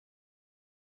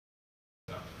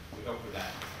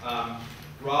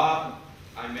Rob,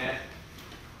 I met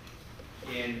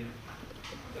in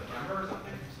September or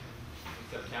something. In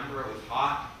September, it was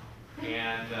hot,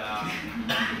 and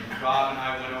Rob and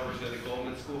I went over to the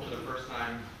Goldman School for the first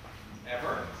time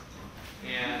ever.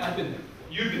 And I've been there.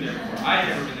 You've been there before. I had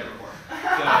never been there before. So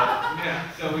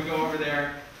yeah, so we go over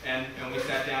there and we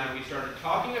sat down and we started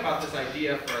talking about this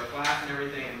idea for a class and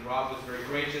everything. And Rob was very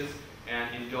gracious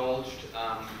and indulged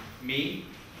me.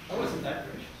 I wasn't that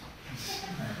gracious.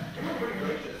 You were pretty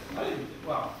gracious.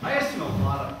 Well, I asked him a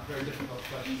lot of very difficult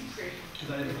questions because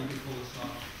I didn't think he could pull this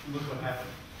off. And look what happened.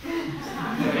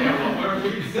 Yeah,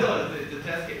 well, it's a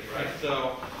test case, right?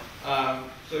 So,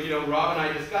 so you know, Rob and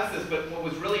I discussed this, but what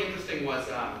was really interesting was,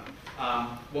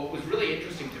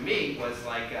 to me was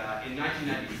like in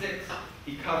 1996,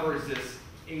 he covers this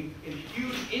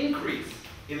huge increase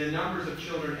in the numbers of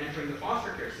children entering the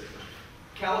foster care system.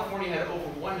 California had over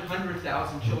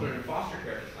 100,000 children in foster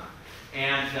care at this time.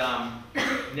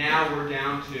 And now we're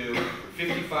down to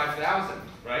 55,000,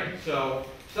 right? So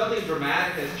something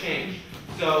dramatic has changed.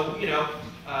 So, you know,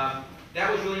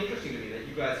 that was really interesting to me that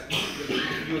you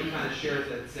had kind of shared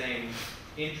that same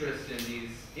interest in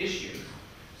these issues.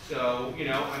 So, you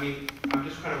know, I mean, I'm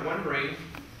just kind of wondering,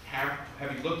 have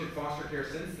you looked at foster care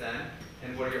since then,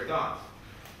 and what are your thoughts?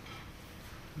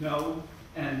 No,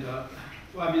 and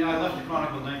well, I mean, I left the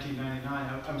Chronicle in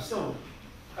 1999. I'm still,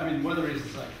 I mean, one of the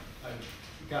reasons I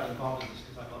got involved in this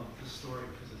because I love this story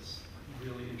because it's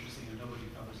really interesting and nobody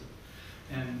covers it.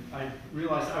 And I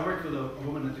realized I worked with a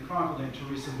woman at the Chronicle named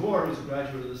Teresa Moore, who's a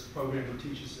graduate of this program who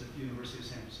teaches at the University of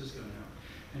San Francisco now.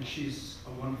 And she's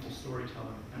a wonderful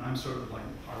storyteller, and I'm sort of like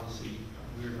a policy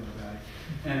weirdo guy.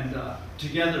 And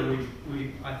together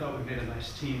I thought we made a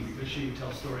nice team because she would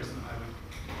tell stories and I would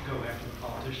go after the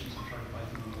politicians and try to bite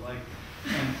them on the leg.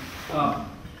 And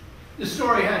the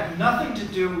story had nothing to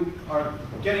do, or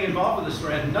getting involved with the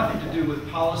story had nothing to do with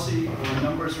policy or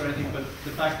numbers or anything, but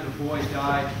the fact that a boy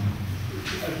died,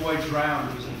 a boy drowned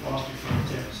who was in foster care in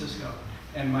San Francisco.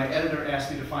 And my editor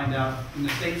asked me to find out, and the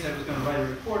state said I was going to write a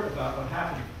report about what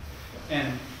happened.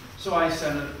 And so I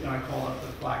sent it, you know, I called up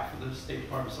the flack for the State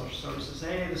Department of Social Services,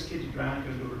 hey, this kid drowned,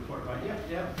 going to do a report about it.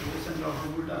 Yeah, we'll send it over,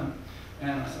 we're done.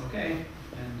 And I said, okay.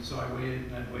 And so I waited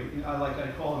and I'd wait.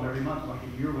 I called them every month, like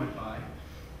a year went by.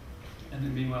 And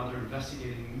then meanwhile, they're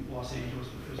investigating Los Angeles,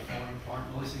 which was falling apart,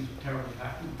 and all these things were terribly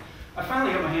happening. I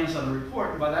finally got my hands on the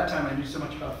report, and by that time I knew so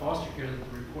much about foster care that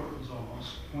the report was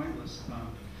almost pointless.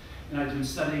 And I'd been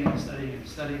studying and studying and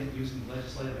studying, using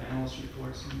legislative analyst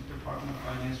reports and Department of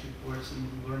Finance reports, and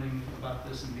learning about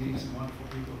this and meeting some wonderful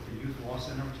people at the Youth Law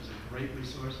Center, which is a great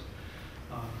resource.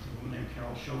 There's a woman named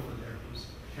Carol Schofer there,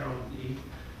 who's Carol with an E.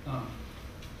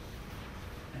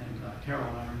 Carol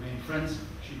and I remained friends.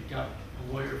 She got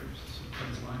a lawyer, some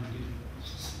friends of mine who did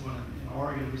one in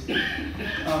Oregon recently.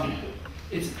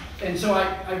 And so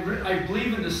I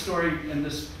believe in this story and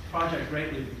this project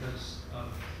greatly because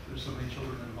there's so many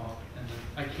children involved. And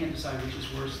I can't decide which is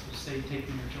worse, the state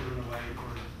taking their children away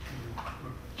or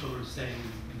children staying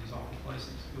in these awful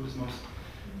places. It was most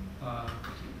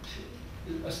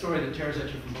a story that tears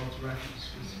at you from both directions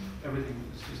because everything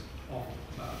is just awful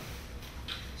about it.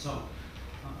 So,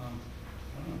 I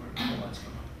don't know where all that's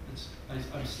going on.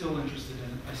 I'm still interested in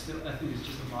it. I think it's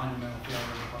just a monumental failure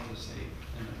on the part of the state,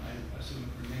 and I assume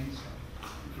it remains so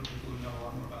for people who know a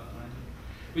lot more about it than I do.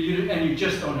 But you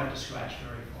just don't have to scratch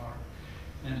very far.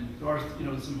 And there are, you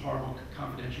know, some horrible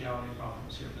confidentiality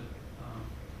problems here, but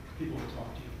people will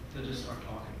talk to you. They'll just start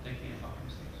talking. They can't help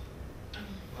themselves.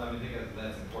 Well, I think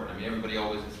that's important. I mean, everybody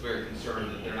always is very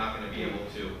concerned that they're not going to be able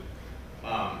to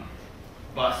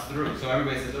bust through. So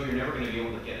everybody says, oh, you're never going to be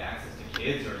able to get access to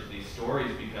kids or to these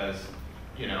stories because,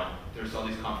 you know, there's all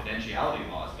these confidentiality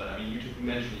laws. But I mean, you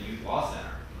mentioned the Youth Law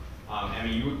Center. I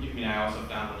mean, I also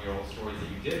found one of your old stories that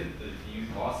you did, the Youth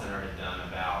Law Center had done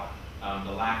about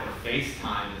the lack of face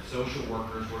time that social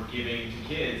workers were giving to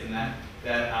kids, and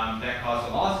that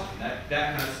caused a lawsuit. And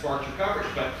that kind of sparked your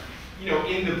coverage. But, you know,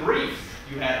 in the briefs,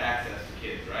 you had access to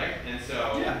kids, right? And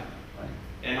so, yeah.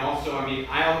 And also, I mean,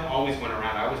 I always went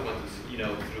around. I always went through, you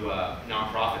know, through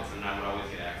nonprofits, and I would always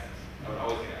get access.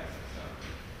 So.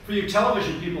 For you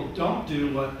television people, don't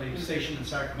do what a station in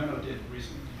Sacramento did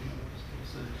recently.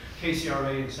 The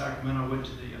KCRA in Sacramento went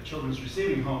to the children's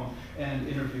receiving home and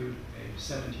interviewed a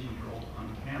 17-year-old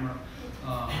on camera.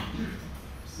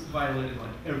 Violated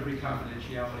like every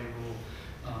confidentiality rule.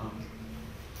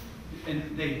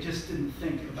 And they just didn't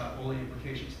think about all the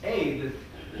implications. That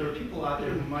there are people out there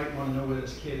who might want to know where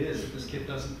this kid is if this kid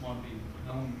doesn't want to be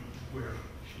known where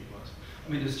she was. I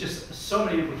mean, there's just so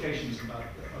many implications about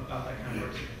that kind of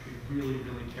work. So you have to be really,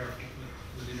 really careful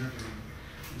with interviewing.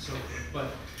 And and so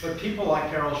forth. But people like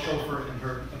Carol Schofer and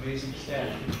her amazing staff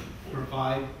can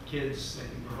provide kids, they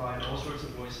can provide all sorts of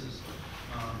voices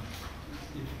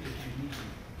if you need them.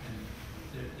 And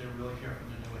they're really careful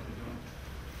to know what they're doing.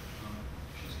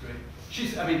 She's great.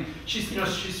 She's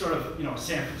sort of, a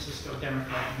San Francisco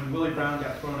Democrat. When Willie Brown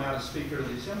got thrown out as Speaker of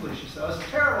the Assembly, she said, "Oh, it's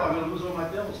terrible, I'm going to lose all my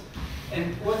bills."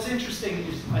 And what's interesting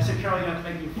is, I said, "Carol, you have to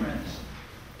make new friends."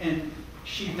 And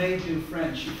she made new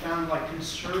friends. She found like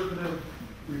conservative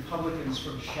Republicans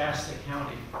from Shasta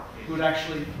County who had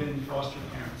actually been foster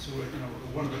parents, who were,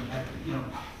 one of them had,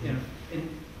 and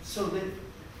so that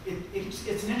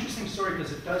it's an interesting story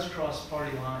because it does cross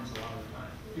party lines a lot of the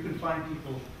time. You can find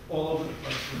people all over the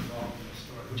place who are involved in this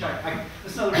story, which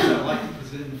that's another reason I like it,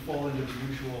 because it didn't fall into the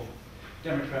usual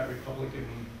Democrat, Republican,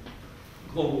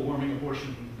 global warming,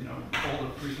 abortion, all the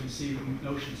preconceived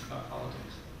notions about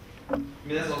politics. I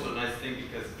mean, that's also a nice thing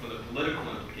because for the political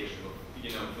implication,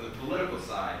 for the political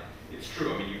side, it's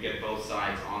true. I mean, you get both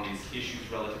sides on these issues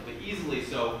relatively easily.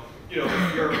 So,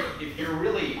 if you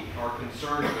really are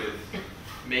concerned with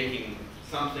making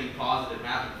something positive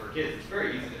happen for kids, it's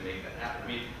very easy to make that happen. I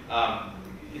mean,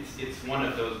 it's one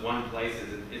of those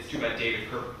places, and it's too bad David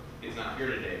Kirk is not here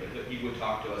today, but he would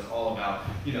talk to us all about,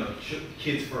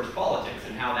 kids first politics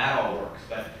and how that all works.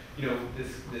 But,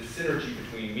 this synergy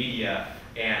between media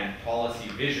and policy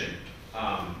vision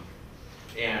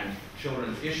and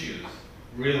children's issues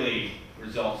really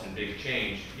results in big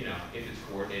change, if it's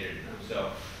coordinated enough.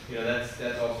 So, that's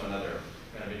also another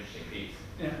kind of interesting piece.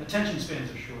 Yeah, attention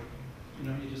spans are short.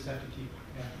 You just have to keep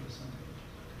after the sun.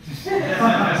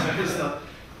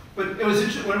 But it was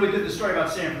interesting, when we did the story about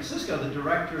San Francisco, the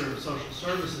director of social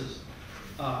services,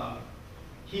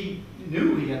 he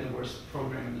knew he had the worst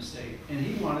program in the state, and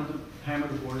he wanted to hammer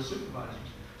the board of supervisors.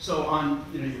 So on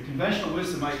your conventional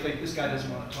wisdom might think this guy doesn't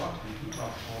want to talk to me. He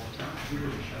talked all the time. We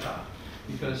wouldn't shut up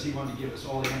because he wanted to give us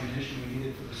all the ammunition we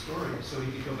needed for the story so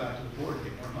he could go back to the board and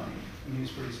get more money. And he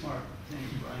was pretty smart. His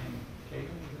name's Brian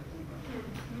Cagle.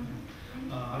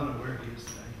 I don't know where he is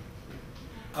today.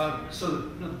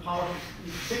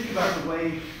 Think about the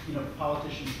way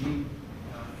politicians need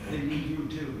they need you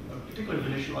too, particularly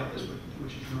with an issue like this,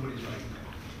 which is nobody's right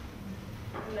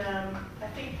now. And I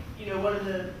think one of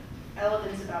the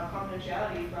elements about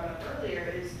confidentiality you brought up earlier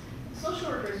is social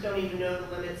workers don't even know the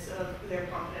limits of their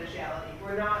confidentiality.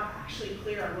 We're not actually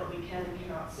clear on what we can and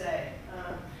cannot say.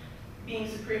 Being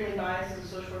supremely biased as a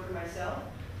social worker myself,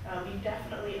 we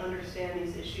definitely understand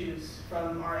these issues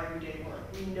from our everyday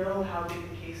work. We know how big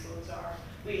the caseloads are.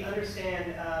 We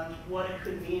understand what it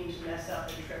could mean to mess up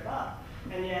and trip up.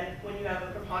 And yet, when you have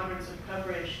a preponderance of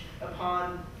coverage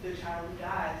upon the child who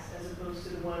dies, as opposed to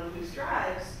the one who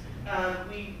strives,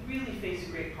 we really face a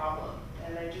great problem.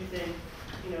 And I do think,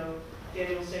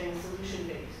 Daniel was saying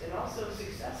solution-based and also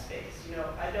success-based.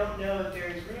 I don't know if there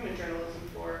is room in journalism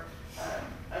for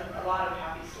a lot of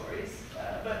happy stories,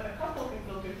 but a couple can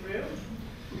filter through.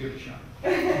 We'll give it a shot.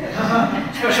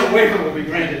 Special waiver will be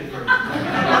granted. For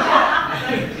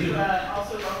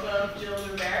also welcome Jill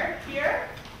Rivera here.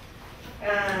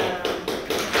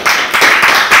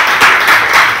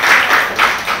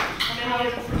 Many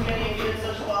of you in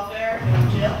social welfare know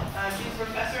Jill. She's a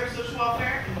professor of social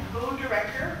welfare and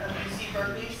co-director of UC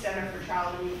Berkeley's Center for Child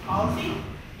and Youth Policy.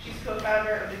 She's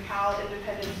co-founder of the Cal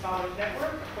Independent Scholars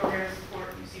Network, a program to support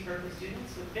UC Berkeley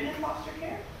students who've been in foster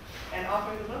care, and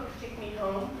authored the book, Take Me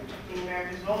Home, Protecting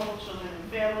America's Vulnerable Children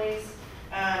and Families.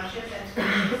 She has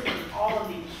expertise in all of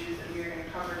the issues that we are going to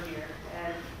cover here,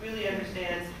 and really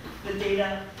understands the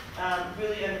data,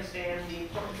 really understands the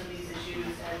importance of these issues,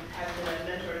 and has been a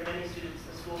mentor to many students in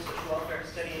the School of Social Welfare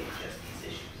studying just these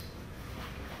issues.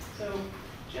 So,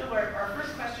 Jill, our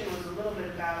first question was a little bit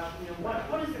about,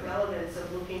 what is the relevance of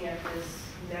looking at this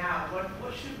now?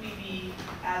 What should we be,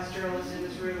 as journalists in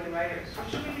this room and writers, what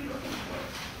should we be looking for?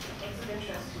 What's of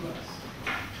interest to us?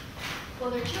 Well,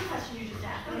 there are two questions you just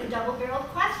asked. A double-barreled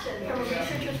question from a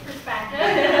researcher's perspective.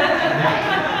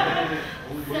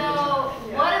 So,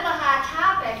 what are the hot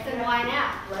topics and why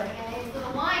now? Okay, so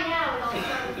the why now is all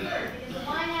start with first, because the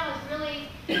why now is really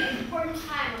an important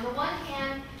time. On the one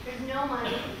hand, there's no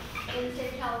money in the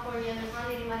state of California, there's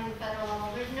hardly any money at the federal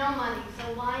level, there's no money.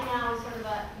 So why now is sort of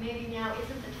a, maybe now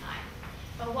isn't the time.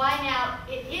 But why now?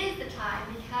 It is the time,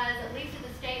 because at least at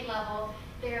the state level,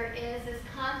 there is this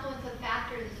confluence of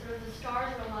factors, sort of the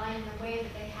stars are aligned in a way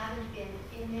that they haven't been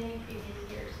in many previous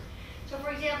years. So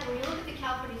for example, when you look at the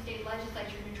California State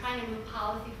Legislature and you're trying to move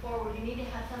policy forward, you need to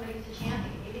have somebody who's a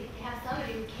champion. You need to have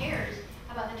somebody who cares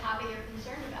about the topic you're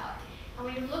concerned about. And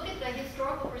when you look at the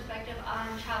historical perspective on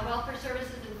child welfare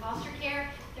services and foster care,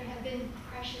 there have been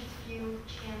precious few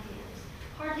champions.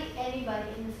 hardly anybody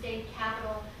in the state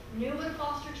capitol knew what a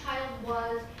foster child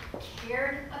was,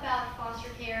 cared about foster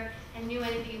care, and knew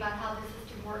anything about how the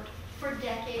system worked for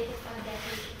decades upon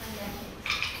decades upon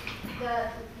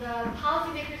decades. The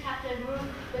policymakers have to move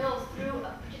bills through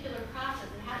a particular process.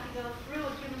 It has to go through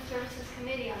a Human Services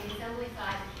Committee on the Assembly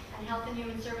side and Health and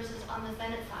Human Services on the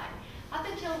Senate side. Up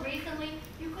until recently,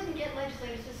 you couldn't get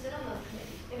legislators to sit on those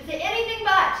committees. They would say anything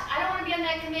but, I don't want to be on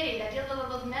that committee that deals with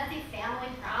those messy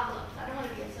family problems. I don't want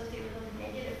to be associated with those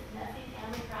negative, messy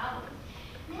family problems.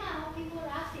 Now, people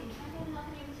are asking, can I be on the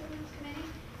Health and Human Services Committee?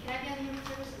 Can I be on the Human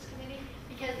Services Committee?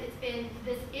 Because it's been,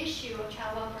 this issue of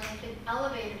child welfare has been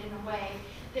elevated in a way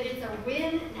that it's a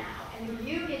win now. And when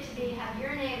you get to have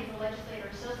your name as a legislator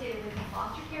associated with the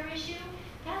foster care issue,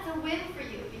 that's a win for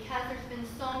you because there's been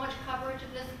so much coverage of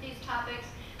these topics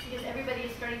because everybody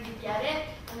is starting to get it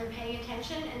and they're paying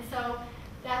attention. And so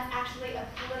that's actually a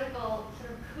political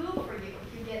sort of coup for you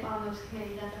if you get on those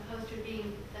committees as opposed to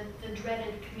being the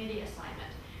dreaded committee assignment.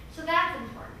 So that's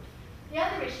important. The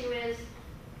other issue is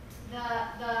the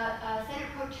Senate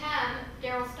Pro Tem,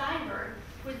 Darrell Steinberg,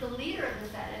 who is the leader of the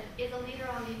Senate, is a leader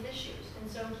on these issues. And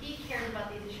so he cares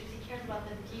about these issues. He cares about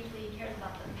them deeply. He cares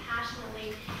about them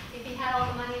passionately. If he had all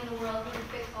the money in the world, he would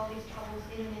fix all these troubles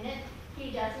in a minute. He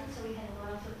doesn't, so he has a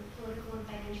lot of sort of political and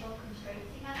financial constraints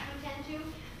he has to attend to.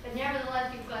 But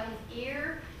nevertheless, you've got his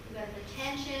ear, you've got his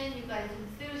attention, you've got his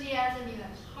enthusiasm, you've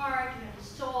got his heart, you have his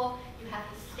soul, you have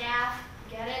his staff.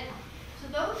 Get it? So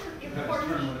those are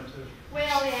important.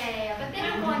 Well, yeah. But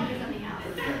then I'm going to do something else,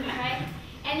 right?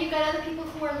 And you've got other people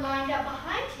who are lined up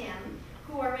behind him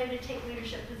who are ready to take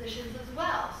leadership positions as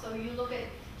well. So you look at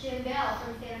Jim Bell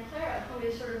from Santa Clara, who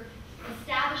is sort of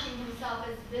establishing himself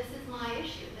as, this is my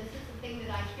issue, this is the thing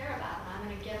that I care about, and I'm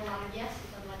going to get a lot of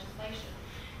yeses on legislation.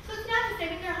 So it's not to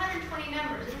say that there are 120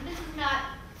 members, and this is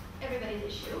not everybody's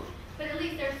issue, but at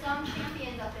least there's some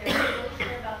champions up there who really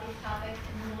care about these topics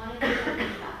and who want to do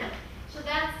something about it. So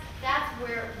that's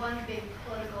where one big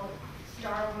political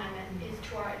star amendment is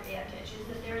to our advantage, is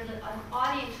that there's an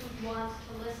audience who wants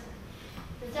to listen.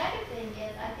 The second thing is,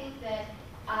 I think that,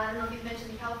 I don't know if you've mentioned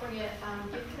the California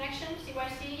Youth Connection,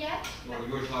 CYC yet? Well,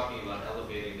 you were talking about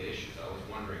elevating the issues. I was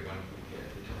wondering when we get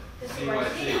The to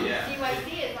CYC, yeah. CYC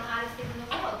is the hottest thing in the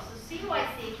world. So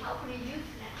CYC, California Youth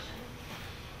Connection,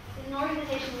 is an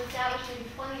organization established maybe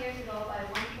 20 years ago by a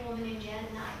wonderful woman named Janet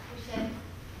Knight, who said,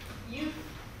 youth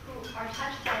who are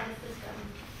touched by the system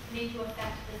need to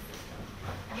affect this system.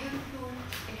 Youth who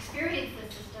experience the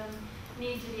system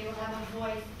need to be able to have a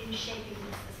voice in shaping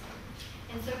the system.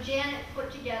 And so Janet put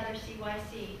together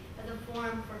CYC as a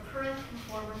forum for current and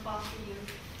former foster youth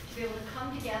to be able to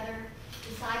come together,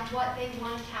 decide what they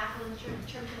want to tackle in terms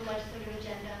of the legislative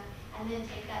agenda, and then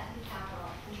take that to the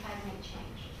Capitol and try to make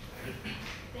change.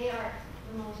 They are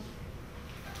the most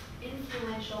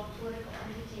influential political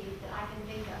entity that I can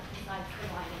think of besides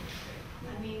the wine industry.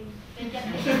 I mean, they get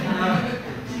things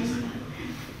done.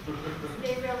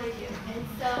 They really do. And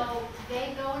so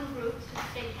they go in groups to the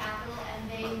state capitol and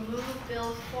they move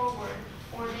bills forward,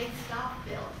 or they stop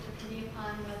bills depending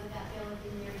upon whether that bill is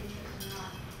in their interest or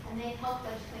not. And they help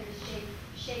legislators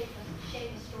shape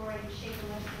the story and shape the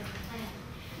legislative plan.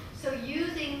 So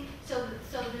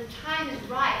the time is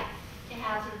right to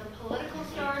have sort of the political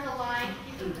stars aligned,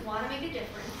 people who want to make a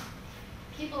difference,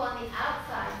 people on the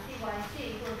outside,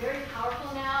 CYC, who are very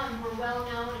powerful now and who are well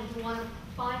known and who want to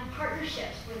find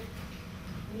partnerships with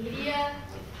media,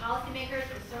 with policymakers,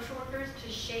 with social workers to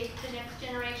shape the next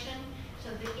generation. So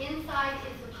the inside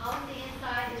is the policy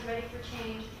inside is ready for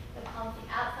change, the policy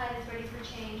outside is ready for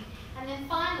change. And then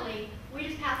finally, we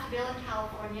just passed a bill in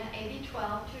California, AB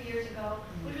 12, 2 years ago,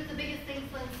 which was the biggest thing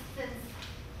since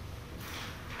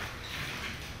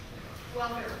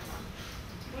welfare reform.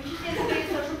 Would you say the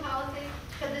biggest social policy?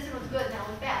 Because this one was good, that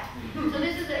was bad. So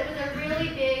it was a really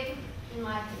big, in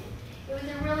my opinion, it was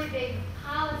a really big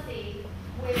policy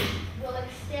which will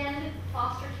extend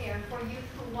foster care for youth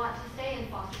who want to stay in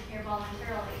foster care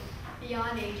voluntarily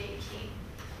beyond age 18.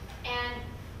 And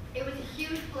it was a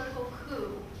huge political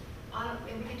coup,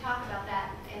 and we can talk about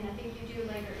that, and I think you do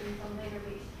later in some later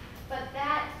weeks. But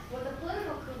that was a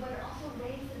political coup, but it also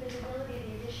raised the visibility of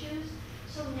these issues.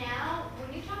 So now,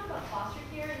 when you talk about foster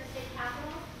care in the state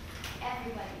capitol,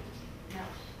 everybody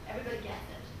knows. Everybody gets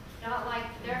it. Not like,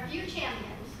 there are a few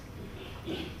champions.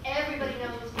 Everybody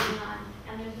knows what's going on,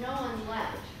 and there's no one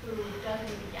left who doesn't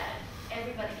even get it.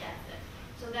 Everybody gets it.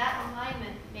 So that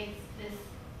alignment makes this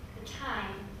the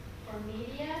time for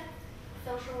media,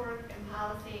 social work, and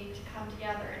policy to come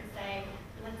together and say,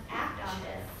 let's act on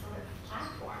this sort of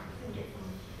platform and get some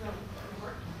real important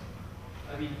work done.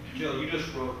 I mean, Jill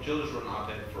just wrote an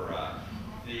op-ed for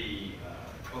the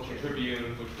Oakland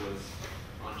Tribune, which was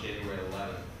on January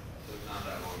 11th, so not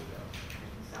that long ago.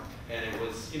 And it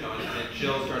was, you know, and then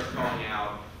Jill starts calling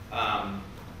out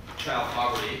child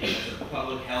poverty as a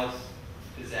public health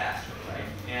disaster, right?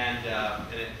 And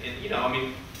you know, I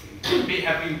mean,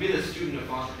 having been a student of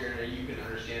foster care, you can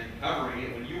understand covering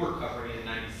it. When you were covering it in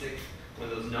 '96, when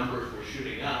those numbers were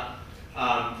shooting up,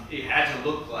 it had to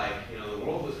look like, you know, the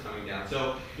world was coming down.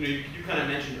 So, you know, you kind of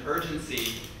mentioned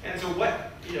urgency, and so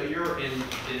what, you know, you're in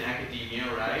academia,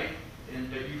 right?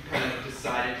 But you kind of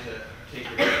decided to take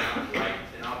your pen out and write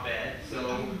an op-ed.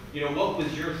 So, you know, what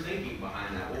was your thinking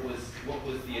behind that? What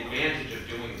was the advantage of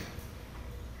doing that?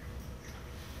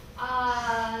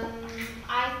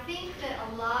 I think that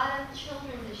a lot of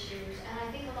children's issues, and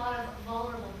I think a lot of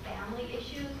vulnerable family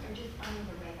issues are just under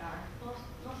the radar.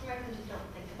 Most Americans just don't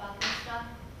think about this stuff.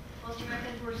 Most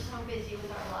Americans, we're so busy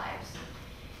with our lives.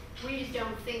 We just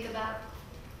don't think about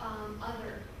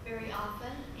other very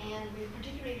often, and we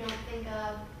particularly don't think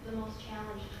of the most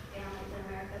challenged families in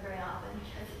America very often,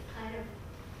 because it's kind of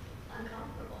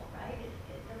uncomfortable, right?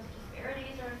 Those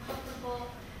disparities are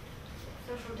uncomfortable.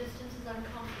 Social distance is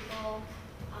uncomfortable.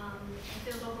 It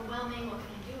feels overwhelming. What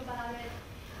can I do about it?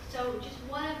 So just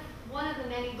one of the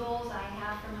many goals I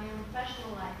have for my own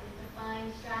professional life is to find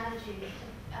strategies to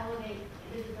elevate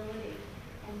visibility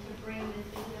and to bring this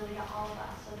visibility to all of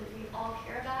us so that we all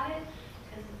care about it.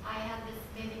 Because I have this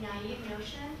maybe naive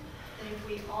notion that if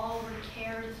we all were to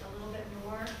care just a little bit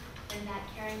more, then that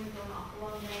caring would go an awful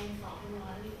long way in solving a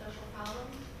lot of these social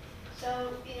problems.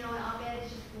 So, you know, an op-ed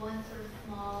is just one sort of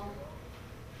small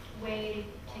way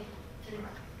to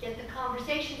get the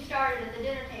conversation started at the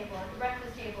dinner table, or the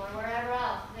breakfast table, or wherever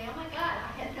else. Say, oh my God,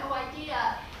 I had no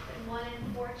idea that 1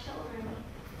 in 4 children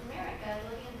in America are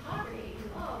living in poverty.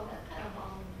 Oh, that's kind of a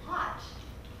lot.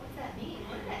 What's that mean?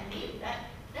 What does that mean?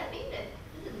 Does that mean that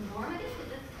this is normative? Is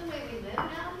this the way we live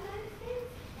now in the United States?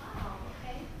 Wow,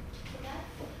 okay. So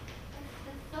that's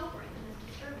sobering and that's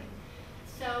disturbing.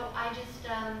 So I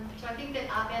think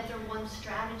that op-eds are one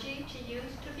strategy to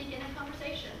use to begin a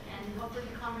conversation, and hopefully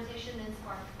the conversation then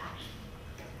sparks action.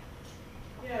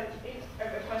 Yeah, I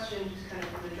have a question just kind of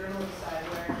from the journalist side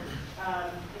where, you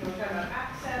know, we're talking about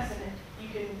access, and you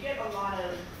can get a lot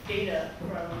of data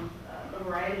from a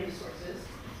variety of sources,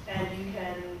 and you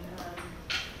can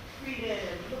read it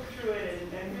and look through it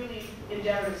and really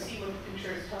endeavor to see what the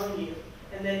picture is telling you.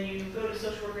 And then you go to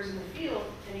social workers in the field,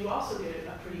 and you also get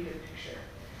a pretty good picture.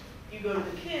 You go to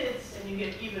the kids, and you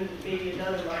get even maybe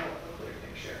another level of a clear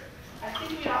picture. I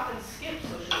think we often skip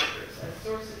social workers as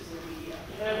sources in the media.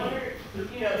 And I wonder,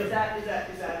 you know, is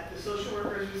that the social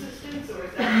worker's resistance, or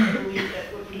is that the belief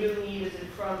that what you really need is it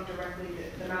from directly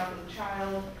the mouth of the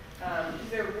child? Is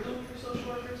there room for social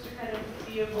workers to kind of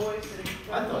be a voice?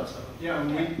 I thought so. Yeah,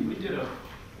 we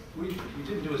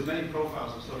didn't do as many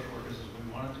profiles of social workers as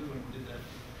we wanted to when we did that.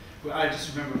 Well, I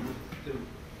just remember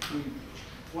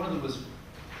one of them was,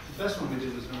 the best one we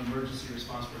did was an emergency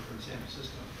response worker in San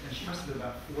Francisco, and she must have been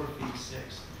about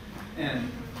 4'6",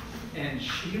 and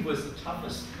she was the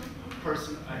toughest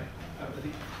person I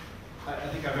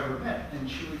think I've ever met, and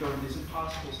she would go in these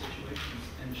impossible situations,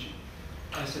 and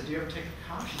I said, do you ever take a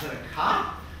cop? She said, a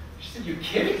cop? She said, you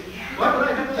kidding? Why would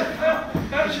I do that cop?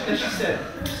 And she said,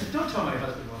 don't tell my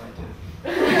husband what I did.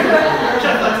 Which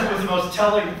I thought was the most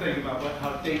telling thing about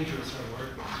how dangerous her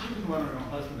work was. She didn't want her own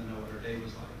husband to know what her day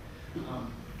was like.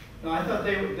 No, I thought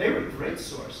they were great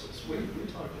sources. We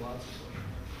talked to lots of social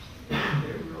workers.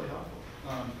 They were really helpful.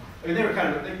 I mean, they were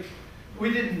kind of,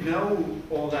 we didn't know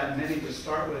all that many to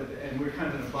start with, and we were kind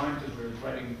of in a bind because we were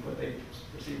writing what they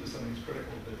perceived as something that's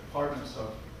critical to the department,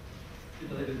 so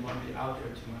they didn't want to be out there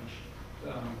too much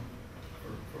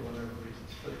for whatever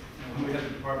reasons. But you know, when we had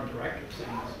the department director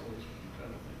saying this, all these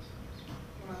incredible things, it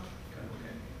was kind of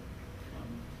okay.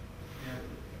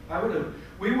 Yeah,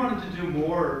 we wanted to do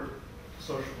more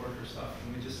social worker stuff,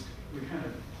 and we kind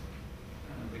of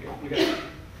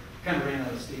ran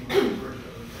out of steam for other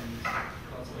things.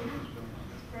 Lots of other things going on.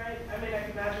 Right. I mean, I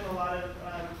can imagine a lot of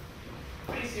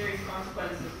pretty serious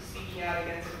consequences to speaking out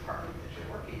against a department that you're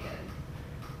working in.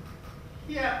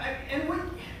 Yeah, and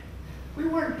we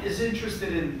weren't as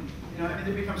interested in, you know, I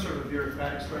mean, it becomes sort of a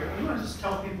bureaucratic story. We want to just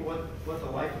tell people what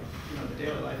the life of, you know, the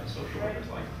daily life of social work is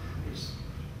like, which,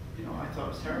 you know, I thought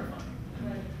was terrifying.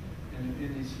 And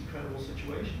in these incredible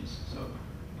situations. So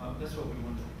that's what we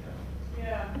wanted to tell.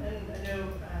 Yeah, and I know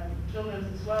Jill knows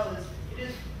as well, it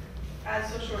is,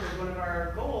 as social workers, one of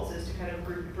our goals is to kind of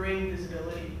bring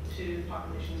visibility to the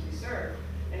populations we serve.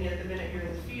 And yet the minute you're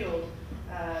in the field,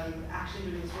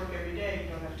 actually doing this work every day, you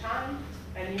don't have time,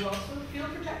 and you also feel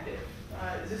protected.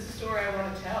 Is this a story I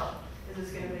want to tell? Is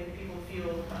this going to make people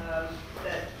feel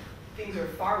that things are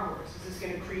far worse? Is this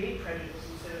going to create prejudice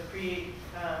instead of create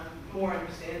more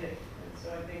understanding? And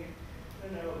so I think, I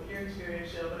don't know your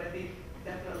experience, Jill, but I think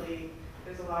definitely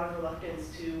there's a lot of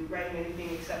reluctance to writing anything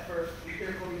except for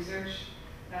empirical research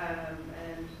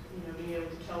and being able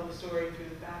to tell the story through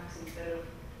the facts instead of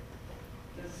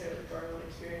necessarily through our own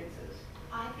experiences.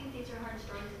 I think these are hard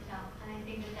stories to tell, and I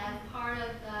think that that's part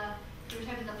of we were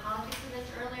talking about the politics of this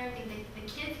earlier. I think the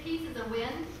kids piece is a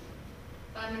win,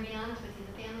 but I'm going to be honest with you,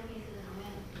 the family piece isn't a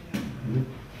win.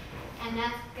 Yeah. And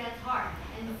that's hard.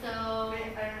 And so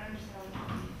I don't understand.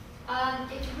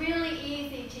 it's really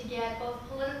easy to get both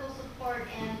political support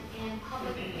and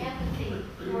public empathy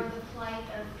for the plight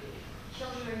of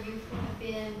children or youth who have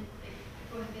been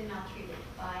maltreated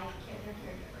by their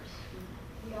caregivers.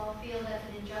 We all feel that's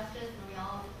an injustice, and we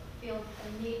all feel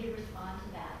a need to respond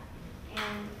to that.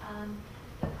 And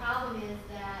the problem is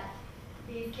that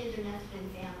these kids are nested in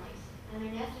families, and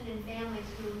they're nested in families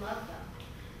who love them.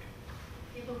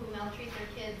 People who maltreat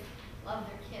their kids love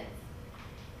their kids,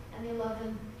 and they love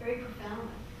them very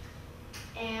profoundly.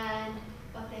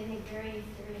 But they make very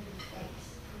serious mistakes,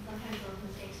 and sometimes those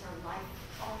mistakes are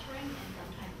life-altering, and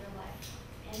sometimes they're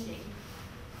life-ending.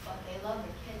 But they love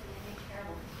their kids, and they make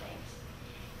terrible mistakes.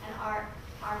 And our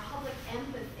public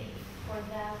empathy for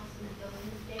those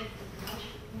mistakes is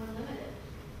much more limited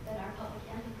than our public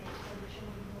empathy for the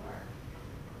children who are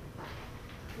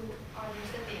the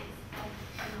recipients of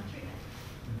maltreatment.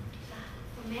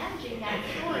 So managing that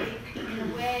story in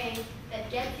a way that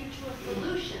gets you to a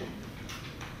solution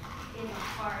is a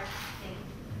hard thing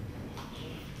to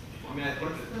manage. I mean, I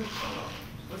think that,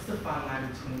 what's the fine line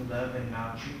between love and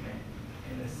maltreatment?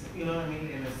 You know what I mean?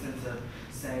 In the sense of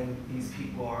saying these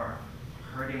people are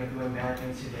hurting or doing bad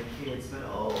things to their kids, but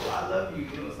oh, I love you.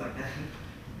 It's like that.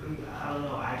 I don't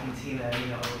know, Argentina,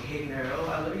 hitting her, oh,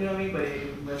 I love you, know what I mean? But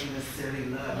it wasn't necessarily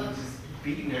love, it was just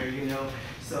beating her,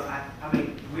 So I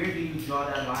mean, where do you draw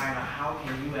that line, or how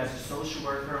can you as a social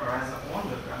worker or as an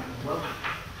onlooker,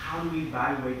 how do we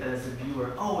evaluate that as a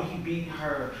viewer? Oh, he beat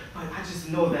her, but I just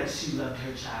know that she loved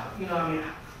her child.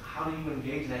 How do you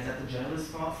engage in that? Is that the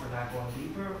journalist's fault for not going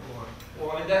deeper, or?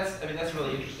 well, that's a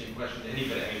really interesting question to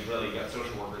anybody. Really, you got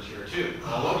social workers here too,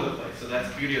 all over the place. So that's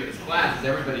the beauty of this class, is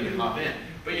everybody can hop in.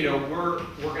 But we're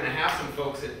going to have some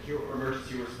folks at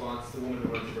emergency response, the woman who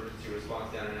runs emergency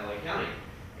response down in LA County,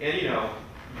 and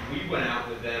we went out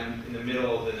with them in the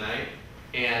middle of the night.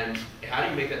 And how do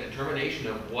you make that determination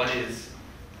of what is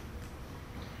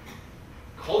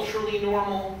culturally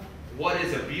normal, what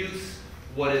is abuse,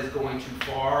 what is going too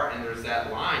far, and there's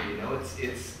that line,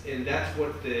 and that's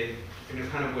what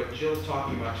kind of what Jill's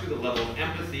talking about too, the level of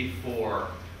empathy for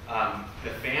the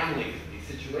families in these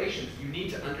situations. You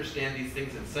need to understand these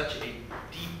things in such a deep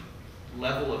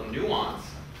level of nuance,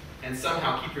 and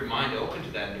somehow keep your mind open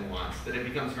to that nuance, that it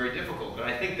becomes very difficult. But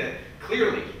I think that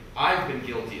clearly, I've been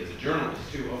guilty as a journalist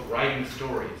too of writing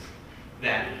stories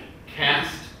that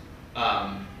cast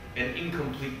an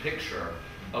incomplete picture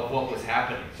of what was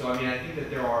happening. So I think that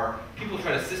there are, people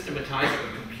try to systematize it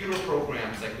with computer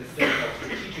programs like this thing called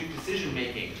strategic decision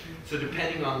making. So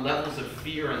depending on levels of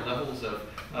fear and levels of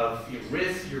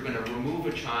risk, you're going to remove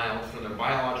a child from their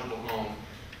biological home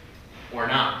or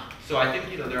not. So I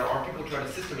think there are people trying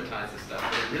to systematize this stuff,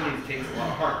 but it really takes a lot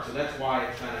of heart. So that's why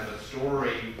it's kind of a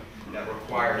story that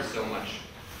requires so much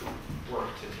work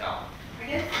to tell. I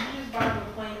guess you just brought up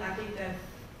a point, I think that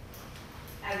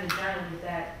as a journalist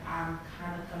that I'm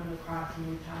kind of coming across when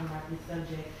we're talking about this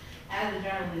subject. As a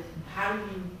journalist, how do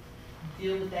you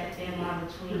deal with that thin line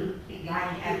between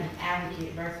writing as an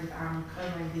advocate versus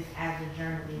covering this as a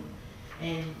journalist?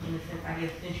 And in a sense, I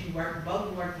guess since you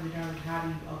both work as a journalist, how do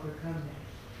you overcome that?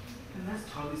 And that's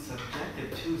totally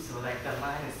subjective too, so like the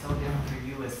line is so different for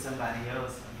you as somebody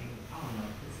else. I don't know,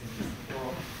 this is just,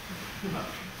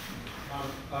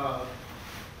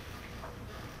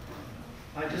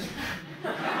 I just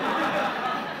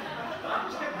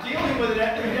kept dealing with it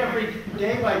every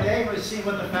day by day, was seeing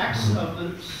what the facts of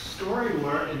the story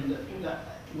were, and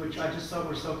which I just thought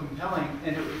were so compelling.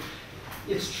 And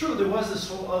it's true, there was this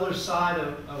whole other side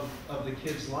of the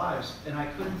kids' lives, and I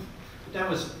couldn't. That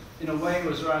was, in a way,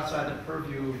 was outside the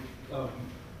purview of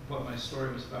what my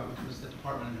story was about, which was the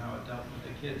department and how it dealt with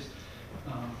the kids.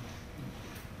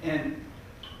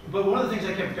 But one of the things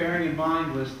I kept bearing in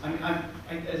mind was,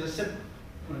 as I said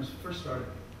when I first started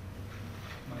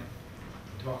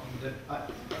talking, that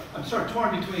I'm sort of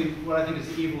torn between what I think is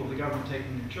the evil of the government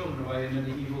taking your children away, and then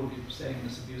the evil of staying in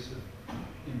this abusive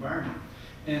environment.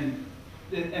 And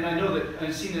I know that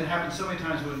I've seen it happen so many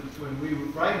times when we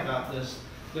write about this,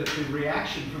 that the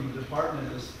reaction from the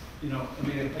department is, a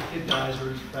kid dies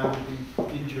or is badly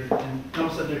injured, and all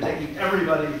of a sudden they're taking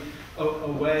everybody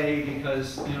away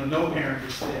because, you know, no parent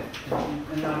is fit.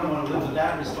 And I don't want to live with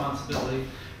that responsibility.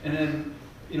 And then,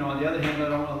 you know, on the other hand, I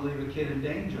don't want to leave a kid in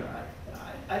danger.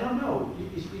 I don't know.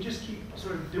 You just keep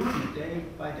sort of doing it day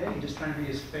by day, just trying to be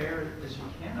as fair as you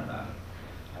can about it.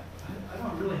 I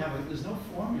don't really have there's no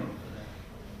formula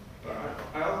for that.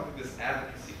 But I also think this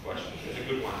advocacy question is a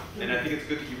good one. And I think it's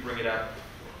good that you bring it up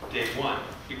day one.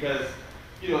 Because,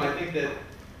 you know, I think that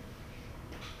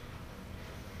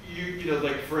you know,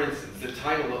 like for instance, the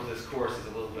title of this course is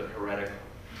a little bit heretical.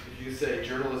 If you say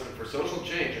journalism for social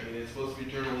change, I mean, it's supposed to be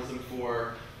journalism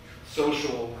for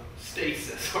social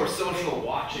stasis or social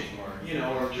watching or, you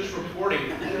know, or just reporting,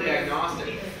 completely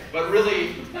agnostic. But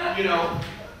really, you know,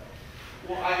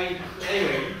 well, I mean,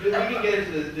 anyway, we can get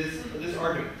into this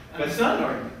argument. But It's not an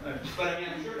argument. But I mean,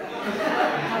 I'm sure.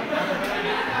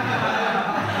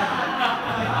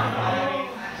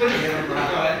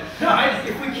 No,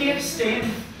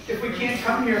 if we can't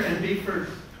come here and be for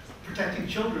protecting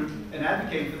children and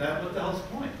advocating for that, what the hell's the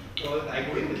point? Well, I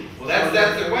agree with you. Well,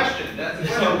 that's the question. That's the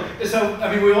question. So,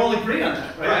 I mean, we all agree on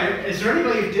that, right? Right. Is there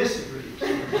anybody who disagrees? I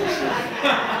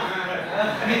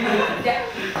mean,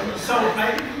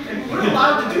 and we're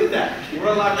allowed to do that. We're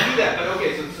allowed to do that, but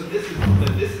okay, so this is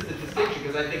the distinction,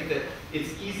 because I think that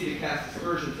it's easy to cast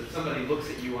aspersions if somebody looks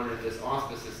at you under this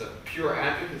auspices of pure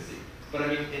advocacy. But I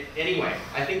mean, anyway,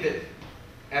 I think that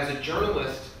as a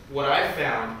journalist, what I've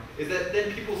found is that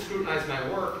then people scrutinize my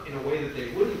work in a way that they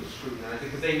wouldn't scrutinize it,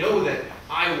 because they know that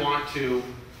I want to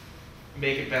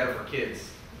make it better for kids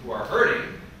who are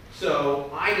hurting. So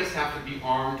I just have to be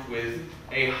armed with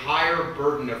a higher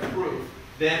burden of proof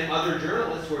than other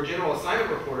journalists who are general assignment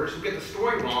reporters who get the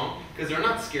story wrong because they're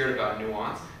not scared about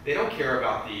nuance. They don't care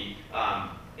about the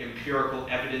empirical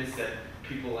evidence that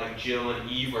people like Jill and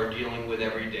Eve are dealing with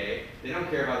every day. They don't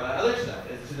care about that other stuff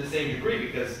to the same degree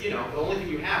because, you know, the only thing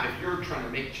you have, if you're trying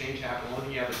to make change happen, the only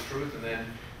thing you have is truth, and then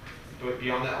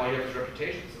beyond that, all you have is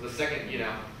reputation. So the second, you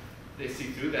know, they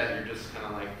see through that, you're just kind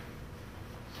of like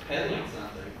peddling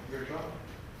something. You're in trouble.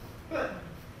 But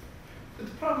the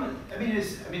problem,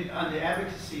 on the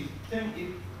advocacy thing,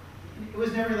 it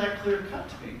was never that clear cut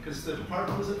to me because the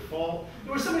department was at fault.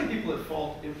 There were so many people at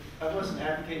fault. I wasn't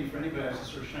advocating for anybody. I was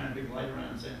just sort of shining a big light around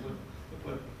and saying,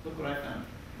 look what I found.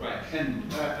 Right. And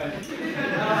at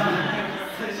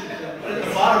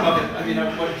the bottom of it, I mean,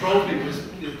 what drove me was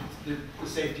the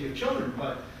safety of children.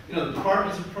 But you know, the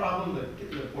department's a problem. The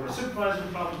board of supervisors are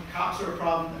a problem. Cops are a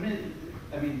problem.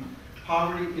 I mean,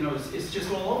 poverty. You know, it's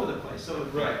just all over the place. So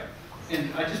right.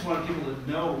 And I just wanted people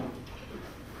to know,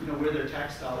 you know, where their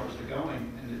tax dollars are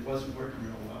going, and it wasn't working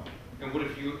real well. And what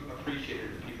if you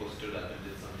appreciated that people stood up and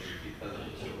did something because of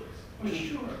the stories? Oh,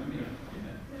 sure. I mean,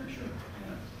 yeah, sure.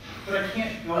 Yeah. But I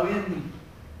can't go in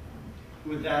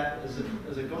with that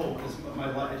as a goal because my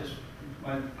life,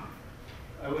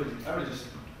 I would just.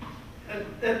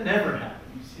 That never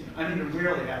happens. You know? I mean, it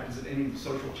rarely happens that any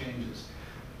social changes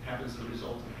happens as a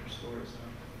result of your stories. So.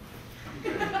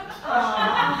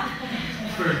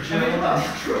 For Jill,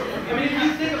 that's true. I mean, if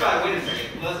you think about it, wait a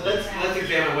second. Let's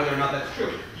examine whether or not that's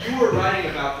true. You were writing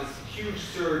about this huge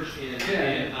surge in.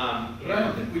 But I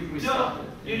don't think we stopped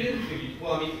it. You didn't.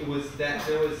 Well, I mean, it was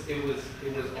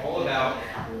all about.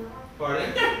 Pardon?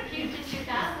 It peaked in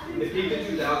 2000. It peaked in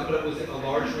 2000, but it was a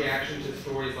large reaction to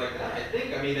stories like that. I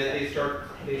think. I mean, that they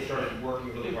started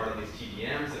working really hard on these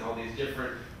TDMs and all these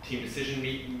different team decision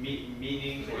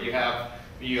meetings where you have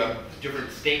different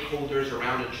stakeholders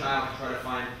around a child to try to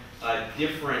find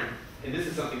different, and this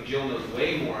is something Jill knows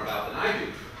way more about than I do,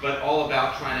 but all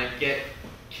about trying to get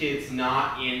kids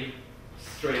not in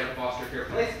straight up foster care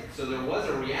placement. So there was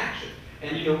a reaction.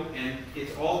 And you know, and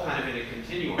it's all kind of in a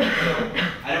continuum. So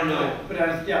I don't know. But I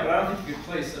don't think you could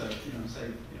place say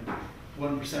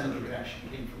 1% of the reaction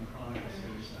came from chronic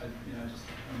series. I'm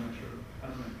not sure. I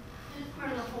don't know. It's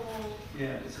part of the whole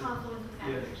confluence of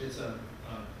factors. It's a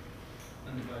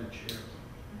undivided share.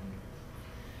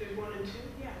 There's 1 and 2,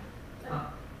 yeah.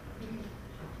 Well,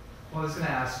 I was going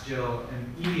to ask Jill and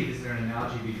Edie, is there an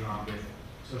analogy to be drawn with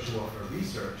social welfare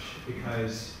research?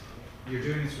 Because you're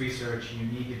doing this research, you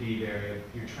need to be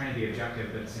you're trying to be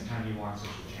objective, but at the same time you want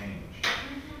social change.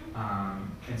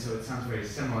 And so it sounds very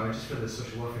similar, just for the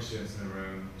social welfare students in the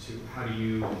room, to how do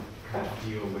you kind of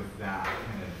deal with that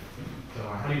kind of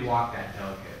dilemma? How do you walk that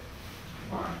delicate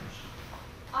line?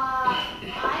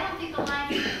 I don't think the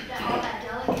line is all that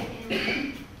delicate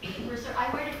in research.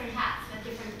 I wear different hats at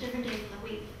different days of the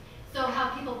week. So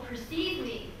how people perceive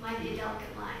me might be a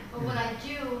delicate line. But what I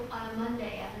do on a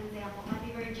Monday, as an example, might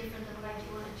be very different than what I do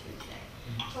on a Tuesday.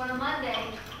 So on a Monday,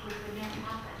 which would never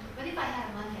happen, but if I had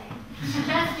a Monday,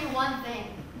 I'd just do one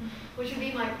thing, which would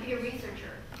be my peer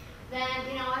researcher. then,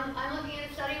 I'm looking at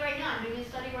a study right now. I'm doing a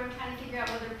study where I'm trying to figure out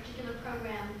whether a particular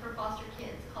program for foster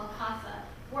kids called CASA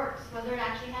works, whether it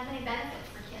actually has any benefits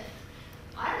for kids.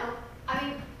 I don't know. I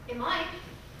mean, it might,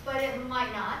 but it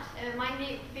might not. And it might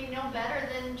be no better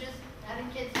than just having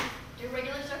kids do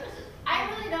regular services. I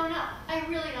really don't know. I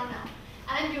really don't know.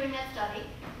 And I'm doing that study.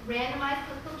 Randomized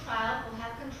clinical trial. We'll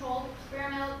have controlled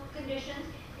experimental conditions.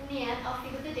 In the end, I'll see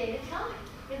what the data tell me.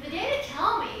 If the data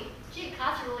tell me, gee,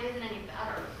 CASA really isn't any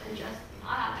better than just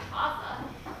not having CASA,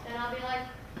 then I'll be like,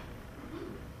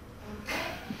 okay.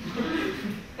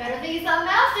 Better think of something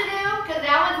else to do, because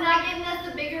that one's not getting us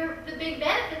the big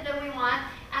benefit that we want,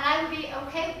 and I would be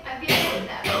okay, I'd be okay with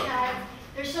that, because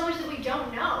there's so much that we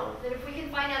don't know, that if we can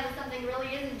find out that something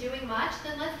really isn't doing much,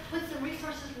 then let's put some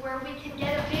resources where we can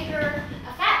get a bigger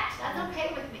effect. That's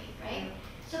okay with me, right?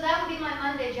 So that would be my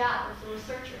Monday job as a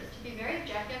researcher, is to be very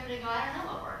objective and to go, I don't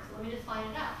know what works, let me just find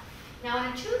it out. Now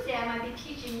on a Tuesday, I might be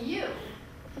teaching you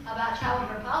about child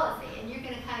welfare policy, and you're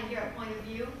going to kind of hear a point of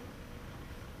view.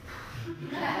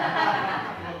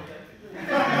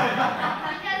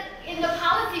 Because in the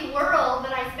policy world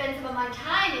that I spend some of my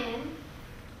time in,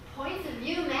 points of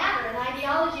view matter, and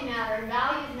ideology matter, and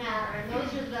values matter, and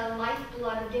those are the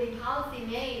lifeblood of getting policy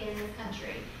made in this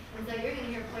country. And so you're going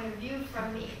to hear a point of view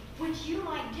from me, which you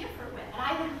might differ with. And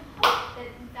I would hope that,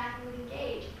 in fact, we would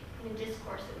engage in a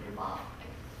discourse that would involve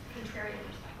a contrarian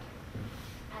perspective.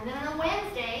 And then on a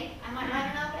Wednesday, I might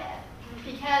write an op-ed,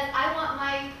 because I want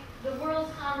the world's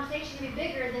conversation to be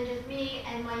bigger than just me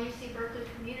and my UC Berkeley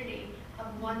community of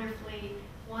wonderfully,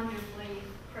 wonderfully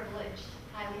privileged,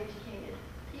 highly educated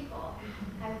people.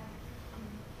 I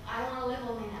don't want to live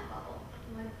only in that bubble.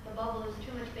 The bubble is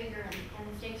too much bigger and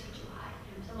the stakes are too high.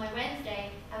 So my Wednesday,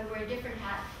 I would wear a different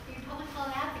hat, a public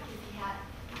health advocacy hat,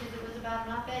 because it was about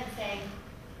an op-ed saying,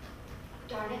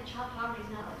 darn it, child poverty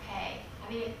is not okay. I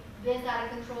mean, this out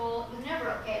of control was never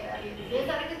okay, but this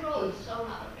out of control is so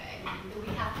not okay. That we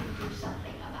have to do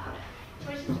something about it. So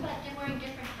it's just about wearing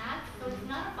different hats, so it's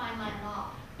not a fine line at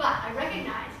all. But I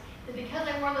recognize that because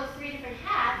I wore those 3 different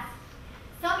hats,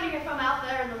 somebody from out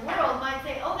there in the world might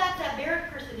say, oh, that's that Barrett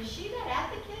person. Is she that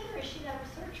advocate or is she that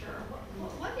researcher?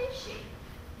 What is she?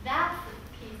 That's the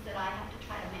piece that I have to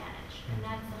try to manage, and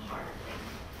that's the harder thing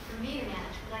for me to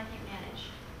manage, because I can't manage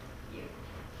you.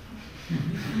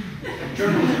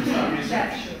 Journalism is not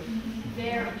research.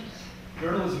 Very interesting.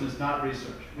 Journalism is not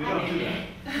research. We don't do that.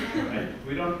 Right?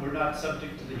 We're not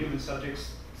subject to the human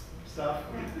subjects stuff.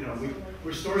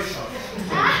 We're storytellers.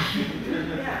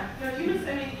 Yeah, no, humans,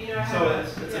 I mean, I have.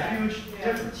 So it's a huge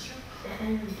difference. We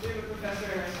have a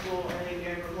professor in our school, I think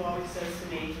Eric, who always says to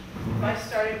me, if I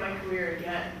started my career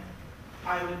again,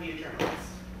 I would be a journalist.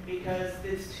 Because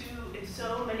it's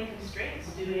so many constraints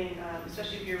doing,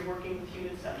 especially if you're working with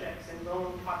human subjects and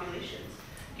vulnerable populations.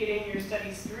 Getting your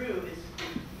studies through is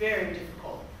very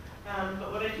difficult.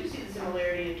 But what I do see the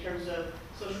similarity in terms of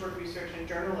social work research and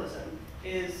journalism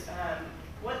is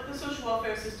what the social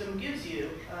welfare system gives you.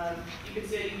 You could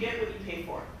say you get what you pay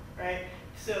for, right?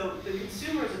 So the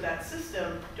consumers of that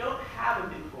system don't have a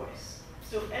big voice.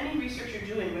 So any research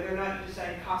you're doing, whether or not you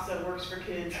decide CASA works for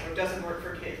kids or doesn't work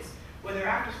for kids, whether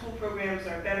after-school programs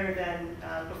are better than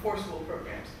before-school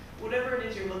programs, whatever it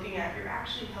is you're looking at, you're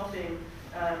actually helping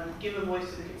give a voice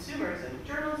to the consumers, and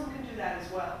journalism can do that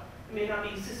as well. It may not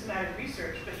be systematic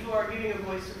research, but you are giving a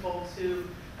voice to folks who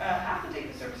have to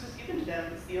take the services given to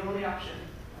them. It's the only option.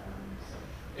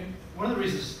 And one of the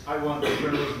reasons I want the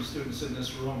journalism students in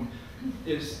this room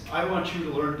is I want you to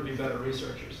learn to be better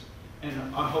researchers. And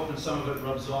I'm hoping some of it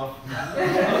rubs off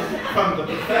from the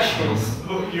professionals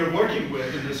who you're working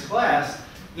with in this class,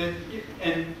 and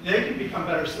they can become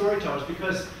better storytellers,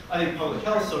 because I think public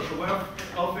health, social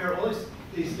welfare, all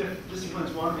these different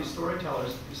disciplines want to be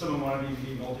storytellers. Some of them want to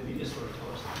be multimedia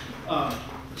storytellers.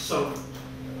 So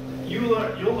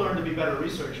you'll learn to be better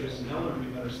researchers, and they'll learn to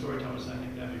be better storytellers. I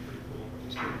think that'd be pretty cool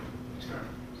experiment.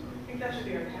 I think that should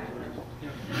be our tagline.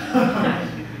 Yeah.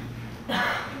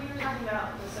 We were talking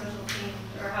about the social change,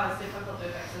 or how it's difficult to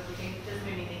affect social change. It just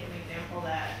made me think of an example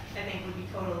that I think would be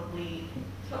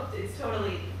it's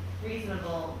totally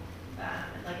reasonable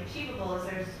and like achievable. Is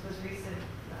there was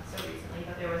not so recently,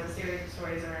 but there was a series of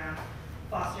stories around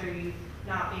foster youth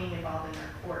not being involved in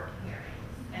their court hearings,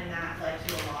 and that led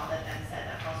to a law that then said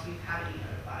that foster youth had to be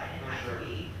notified and had to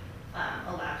be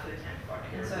allowed to attend court.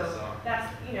 And so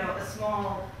that's a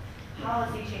small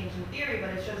policy change in theory, but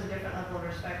it shows a different level of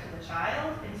respect to the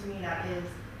child, and to me that is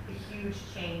a huge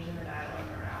change in the dialogue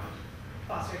around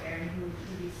foster care and who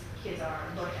these kids are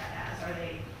looked at as. Are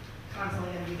they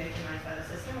constantly going to be victimized by the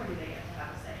system, or do they get to have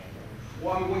a say?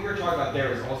 Well, I mean, what you're talking about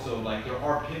there is also like there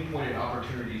are pinpointed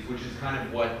opportunities, which is kind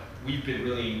of what we've been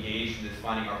really engaged in, is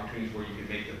finding opportunities where you can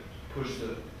make push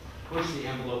the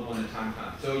envelope when the time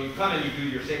comes. So you come and you do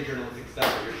your same journalistic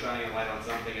stuff, but you're shining a light on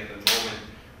something at the moment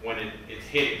when it's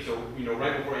hitting. So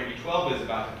right before AB 12 is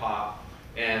about to pop,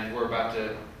 and we're about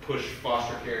to push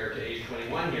foster care to age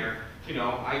 21 here.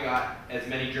 I got as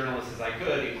many journalists as I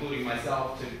could, including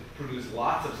myself, to produce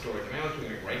lots of stories. I mean, I was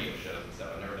doing like radio shows and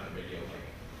stuff. I've never done radio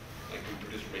like we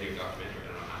produced a radio documentary. I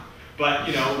don't know how.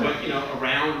 But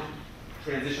around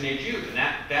transition age youth, and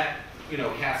that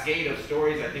cascade of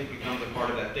stories, I think, becomes a part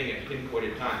of that thing at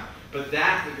pinpointed times. But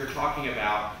that you're talking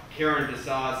about, Karen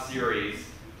Desai's series,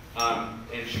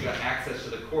 and she got access to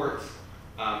the courts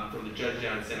from the judge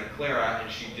down in Santa Clara,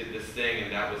 and she did this thing,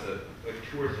 and that was like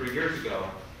 2 or 3 years ago.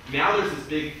 Now there's this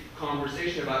big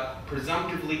conversation about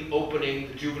presumptively opening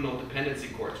the juvenile dependency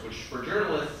courts, which for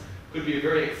journalists could be a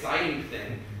very exciting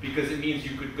thing because it means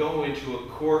you could go into a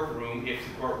courtroom if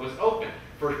the court was open.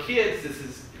 For kids,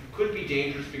 could be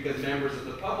dangerous because members of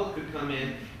the public could come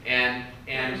in and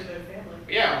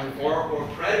or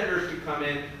predators could come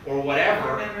in or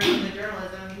whatever. Or members of the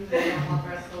journalism who don't want the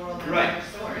rest of the world to know their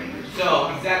story.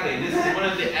 So exactly, and this is one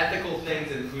of the ethical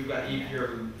things, and we've got Eve here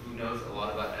who knows a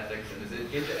lot about ethics and is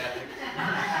into ethics.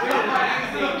 We did a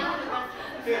magazine.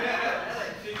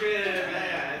 She created it.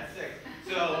 Yeah, it's sick.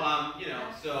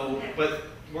 So but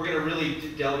we're going to really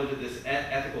delve into this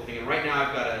ethical thing. And right now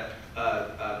I've got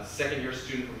a second-year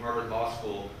student from Harvard Law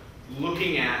School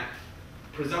looking at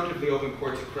presumptively open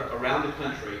courts around the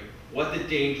country, what the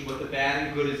bad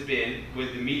and good has been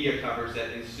with the media coverage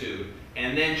that ensued,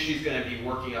 and then she's going to be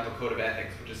working up a code of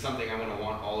ethics, which is something I'm going to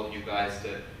want all of you guys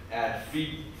to add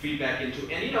feedback into.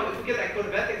 And if we get that code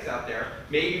of ethics out there,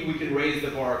 maybe we can raise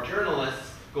the bar of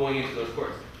journalists going into those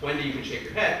courts. Wendy, you can shake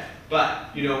your head,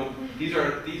 but these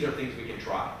are things we can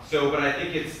try. So, but I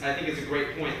think it's a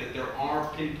great point that there are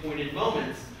pinpointed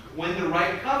moments when the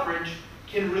right coverage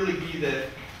can really be the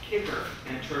kicker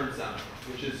and turn something,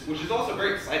 which is also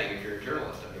very exciting if you're a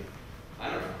journalist. I mean, I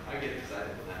don't know, I get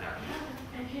excited when that happens.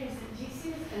 I'm curious, do you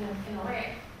see this in a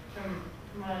way, from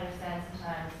what I understand,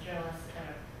 sometimes journalists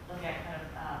look at kind of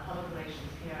public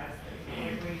relations, PR,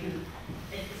 where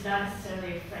it's not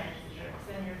necessarily a friend to the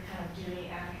journalist, then you're kind of doing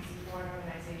advocacy for an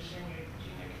organization, you're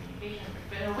doing their communications,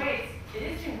 but in a way, it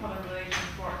is doing public relations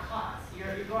for a cause.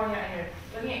 You're going out and you're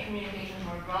looking at communications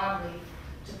more broadly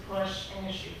to push an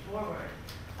issue forward.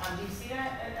 Do you see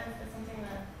that as something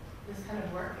that this kind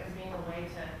of work as being a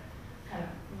way to kind of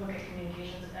look at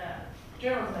communications,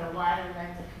 journalism and a wider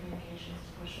lens of communications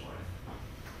to push forward?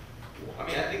 I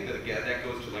mean, I think that again, that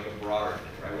goes to like a broader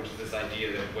thing, right? Which is this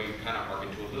idea that we kind of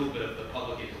harken to a little bit of the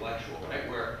public intellectual, right?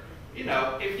 Where,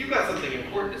 if you've got something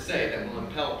important to say that will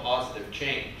impel positive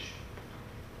change,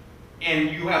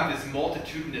 and you have this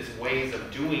multitudinous ways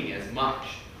of doing as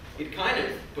much, it kind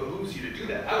of behooves you to do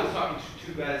that. I was talking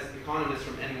to 2 guys, economists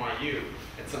from NYU,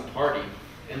 at some party,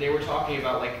 and they were talking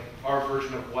about like our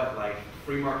version of what like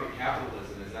free market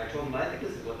capitalism is. And I told them, I think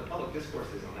this is what the public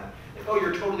discourse is on that. Like, oh,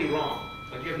 you're totally wrong.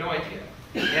 Like, you have no idea.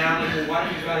 And I'm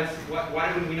like, well,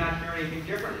 why would we not hear anything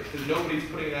differently? Because nobody's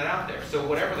putting that out there. So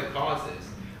whatever the cause is,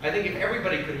 I think if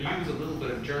everybody could use a little bit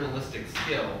of journalistic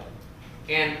skill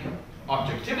and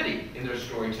objectivity in their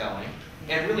storytelling,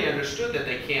 and really understood that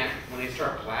they can't, when they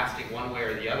start blasting one way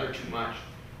or the other too much,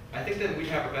 I think that we'd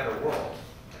have a better world,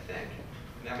 I think.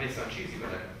 And that may sound cheesy, but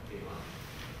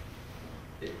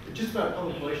Just about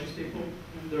public relations people,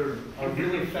 there are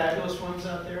really fabulous ones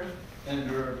out there, and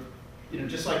there are,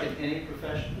 just like in any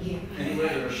profession, anywhere,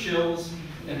 there are shills,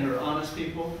 and there are honest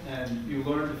people, and you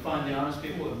learn to find the honest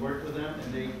people and work with them,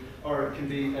 and they can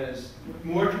be as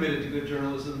more committed to good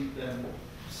journalism than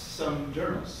some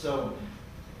journalists. So,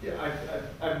 yeah,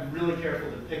 I'm really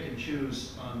careful to pick and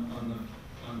choose on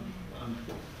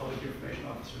public information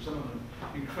officers. Some of them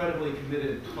incredibly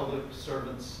committed public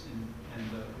servants and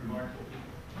remarkable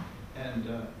people,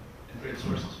 and great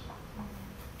sources.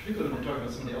 Particularly when we're talking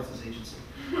about somebody else's agency.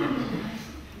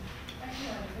 Actually,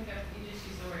 I think you just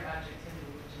used the word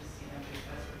objectivity, which is big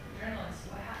buzzword for journalists.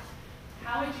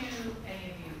 How would you, any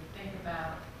of you, think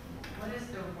about what is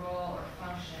the role or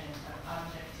function of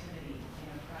objectivity in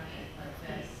a project like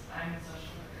this? I'm a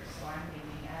social worker, so I'm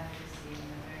thinking advocacy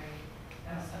in a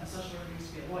I'm a social worker,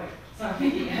 used to be a lawyer, so I'm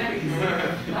thinking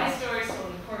advocacy. My story's told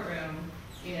in the courtroom,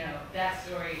 that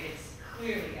story is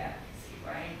clearly advocacy,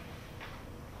 right?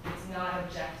 It's not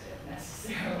objective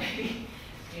necessarily.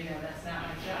 That's not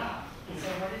my job. So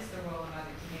what is the role of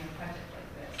objectivity in a project like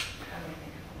this? How do you think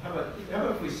of it? How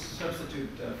about if we substitute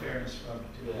fairness for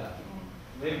objectivity? Yeah.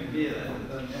 Maybe, and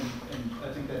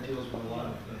I think that deals with a lot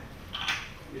of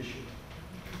the issue.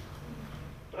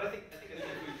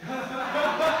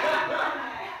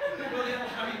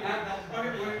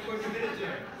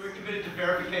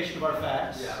 of our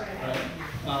facts, Yeah. right?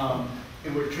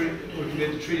 And we're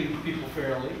committed to treating people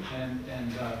fairly and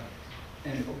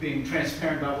being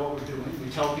transparent about what we're doing. We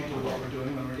tell people what we're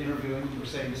doing when we're interviewing. We're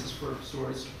saying this is for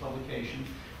source publication.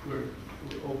 We're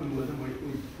open with them.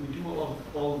 We do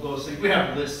all of those things. We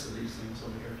have lists of these things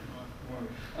over here.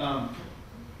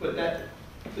 But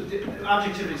the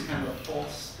objectivity is kind of a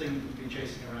false thing to be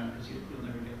chasing around because you'll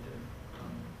never get there.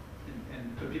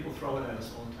 But people throw it at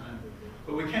us all the time.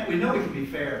 But we can't. We know we can be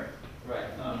fair. Right.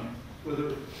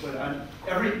 If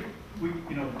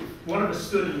one of us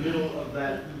stood in the middle of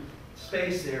that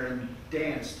space there and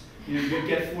danced, you'd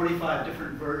get 45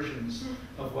 different versions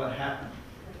of what happened,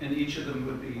 and each of them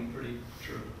would be pretty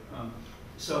true. And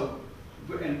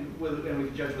we can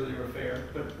judge whether they were fair,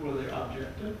 but whether they're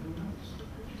objective, who knows?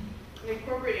 In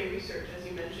incorporating research, as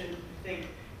you mentioned, I think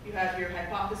you have your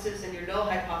hypothesis and your null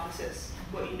hypothesis,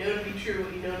 what you know to be true,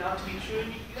 what you know not to be true.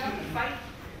 You have to fight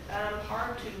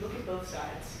hard to look at both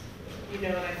sides. And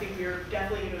I think we're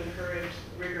definitely going to encourage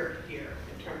rigor here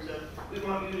in terms of we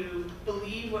want you to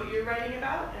believe what you're writing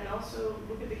about and also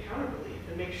look at the counter-belief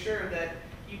and make sure that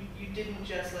you didn't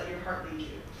just let your heart lead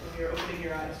you when you're opening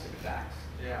your eyes to the facts.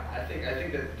 Yeah, I think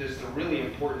that there's a really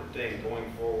important thing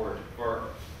going forward for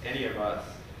any of us,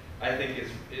 I think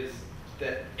is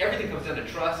that everything comes down to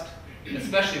trust,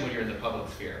 especially when you're in the public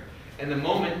sphere. And the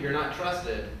moment you're not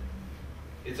trusted,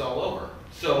 it's all over.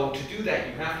 So to do that,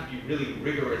 you have to be really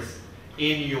rigorous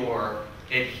in your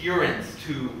adherence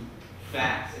to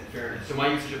facts and fairness. So my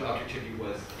usage of objectivity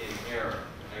was in error.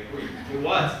 I agree. It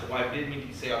was. Well, I didn't mean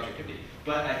to say objectivity.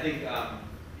 But I think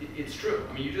it's true.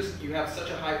 I mean, you have such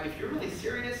a high, if you're really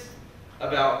serious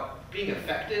about being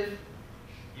effective,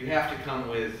 you have to come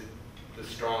with the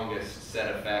strongest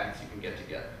set of facts you can get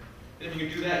together. And if you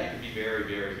can do that, you can be very,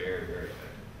 very, very, very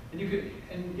effective.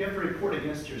 And you have to report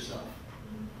against yourself.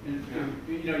 And,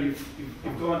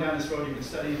 you've gone down this road, you've been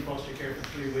studying foster care for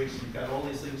 3 weeks, and you've got all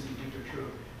these things that you think are true,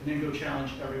 and then go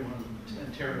challenge every one of them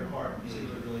and tear it apart and see if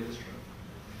it really is true.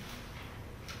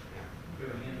 We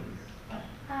have a hand over here.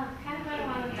 Kind of going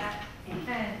along with that,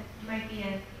 that might be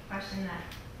a question that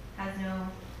has no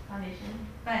foundation,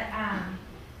 but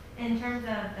in terms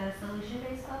of the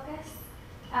solution-based focus,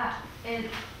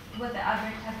 with the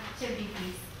objectivity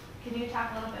piece, can you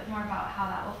talk a little bit more about how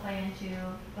that will play into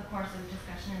the course of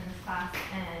discussion in this class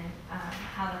and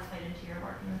how that's played into your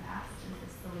work in the past? Is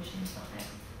this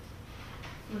solution-focused,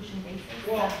 solution-based?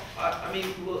 Well,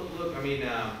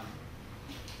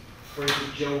 for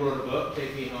instance, Jill wrote a book,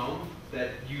 Take Me Home, that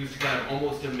used kind of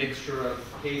almost a mixture of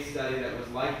case study that was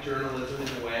like journalism in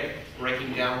a way,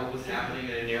 breaking down what was happening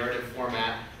in a narrative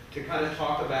format to kind of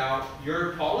talk about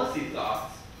your policy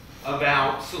thoughts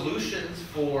about solutions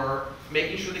for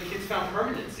making sure the kids found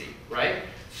permanency, right?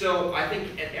 So I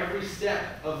think at every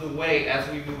step of the way as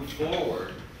we move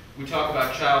forward, we talk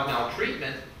about child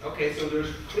maltreatment. Okay, so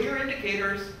there's clear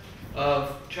indicators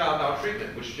of child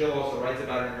maltreatment, which Jill also writes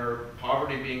about in her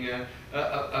poverty being a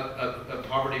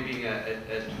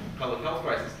public health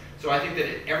crisis. So I think that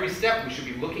at every step we should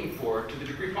be looking for, to the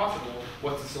degree possible,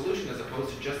 what's the solution as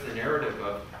opposed to just the narrative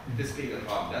of this being a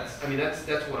problem. That's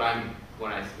what I'm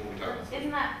when we talk about.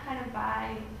 Isn't that kind of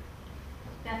by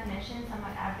definition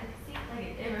somewhat advocacy?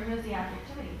 Like it removes the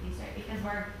objectivity piece, right? Because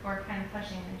we're kind of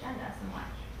pushing an agenda somewhat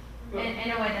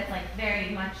in a way that's like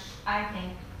very much, I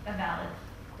think, a valid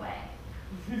way.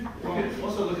 Well,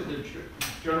 also look at the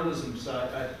journalism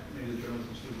side. Maybe the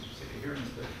journalism students are sick of hearing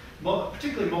this, but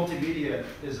particularly multimedia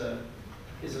is a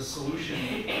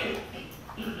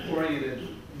solution-oriented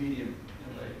medium in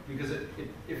a way, because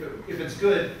if it's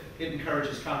good, it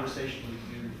encourages conversation with the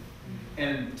community.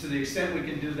 And to the extent we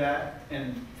can do that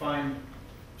and find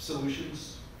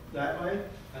solutions that way,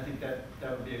 I think that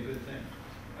would be a good thing.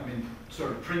 I mean,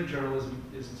 sort of print journalism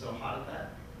isn't so hot at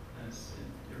that, and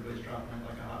everybody's dropping it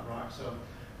like a hot rock. So,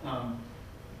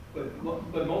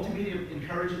 but multimedia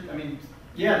encourages. I mean,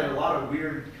 yeah, there are a lot of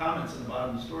weird comments in the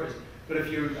bottom of the stories, but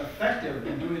if you're effective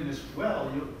in doing this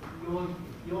well,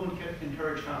 you'll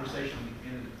encourage conversation in the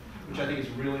community, which I think is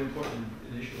really important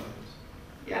in an issue like this.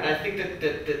 Yeah, and I think that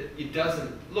it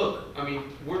doesn't, look, I mean,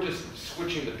 we're just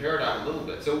switching the paradigm a little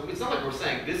bit. So it's not like we're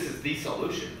saying this is the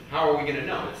solution. How are we going to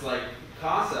know? It's like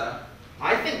CASA,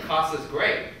 I think CASA's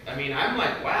great. I mean, I'm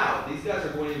like, wow, these guys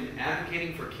are going and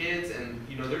advocating for kids and,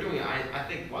 they're doing, I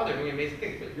think, wow, they're doing amazing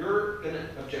things. But you're going to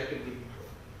objectively,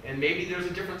 and maybe there's a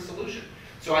different solution.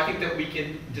 So I think that we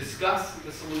can discuss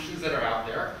the solutions that are out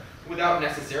there without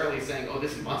necessarily saying, oh,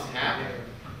 this must happen.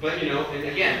 But, and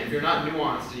again, if you're not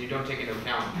nuanced and you don't take into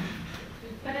account.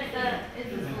 But is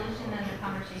the solution then the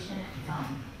conversation itself?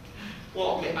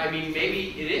 Well, I mean,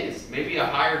 maybe it is. Maybe a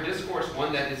higher discourse,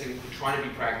 one that is trying to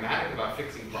be pragmatic about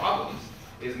fixing problems,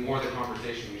 is more the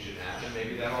conversation we should have, and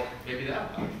maybe that'll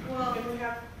help. Well, and we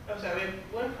have, oh, sorry, we have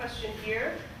one question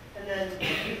here, and then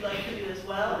if you'd like to do as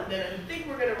well, and then I think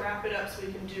we're gonna wrap it up so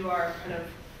we can do our kind of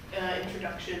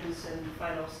introductions and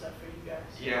final stuff for you guys.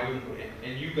 Yeah,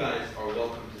 and you guys are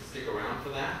welcome to stick around for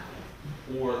that,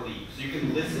 or leave. So you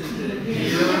can listen to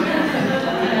hear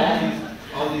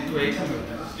all these great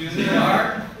students there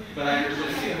are, but I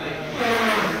understand.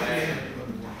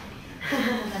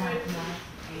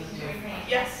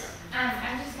 Yes.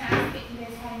 I'm just gonna ask if you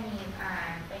guys had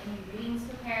any readings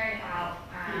prepared about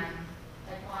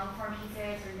like long form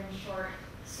pieces or even short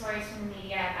stories from the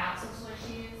media about social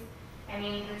issues. I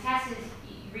mean, the test is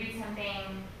you read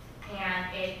something and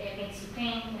it makes you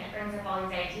think and it brings up all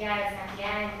these ideas, and at the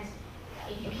end,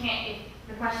 if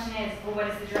the question is, well,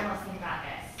 what does the journalist think about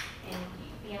this? And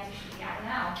the answer should be, I don't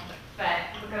know,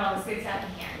 but look at all this good stuff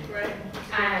in here. Right.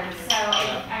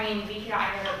 I mean, we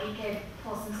could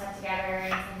pull some stuff together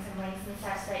and send some links and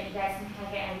stuff so that you guys can kind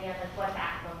of get an idea of like what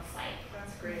that looks like.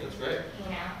 That's great. That's great. You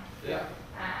know? Yeah.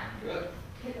 Good.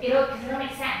 It'll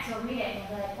make sense. You'll read it and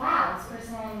you'll be like, wow, this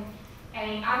person. I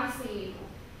mean, obviously,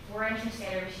 we're interested,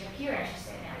 or we should appear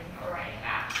interested in everything that we're writing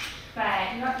about.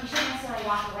 But you shouldn't necessarily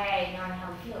walk away knowing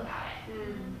how we feel about it.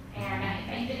 And I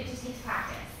think that it just takes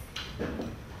practice.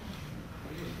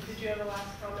 Did you have a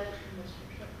last comment, Mr.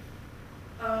 Bishop?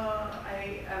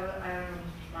 I don't know,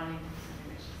 responding to something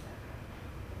that she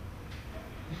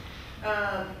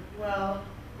said. Well,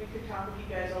 we could talk with you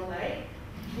guys all night.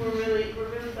 We're really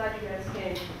glad you guys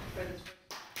came for this.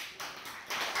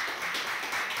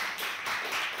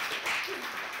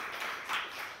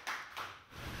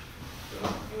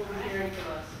 You will be hearing from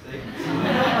us. Thank you.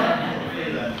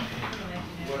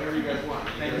 Whatever you guys want.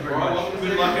 Thank you very much.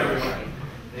 Good luck, everyone.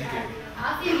 Thank you.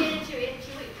 I'll see you again in 2 weeks.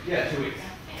 Yeah, 2 weeks.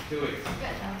 2 weeks.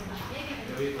 Good. Maybe.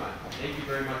 It'll be fine. Thank you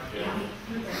very much, Jill.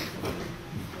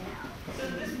 So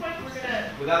at this point, we're gonna.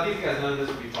 Without these guys, none of this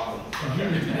would be possible.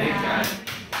 Thanks, guys.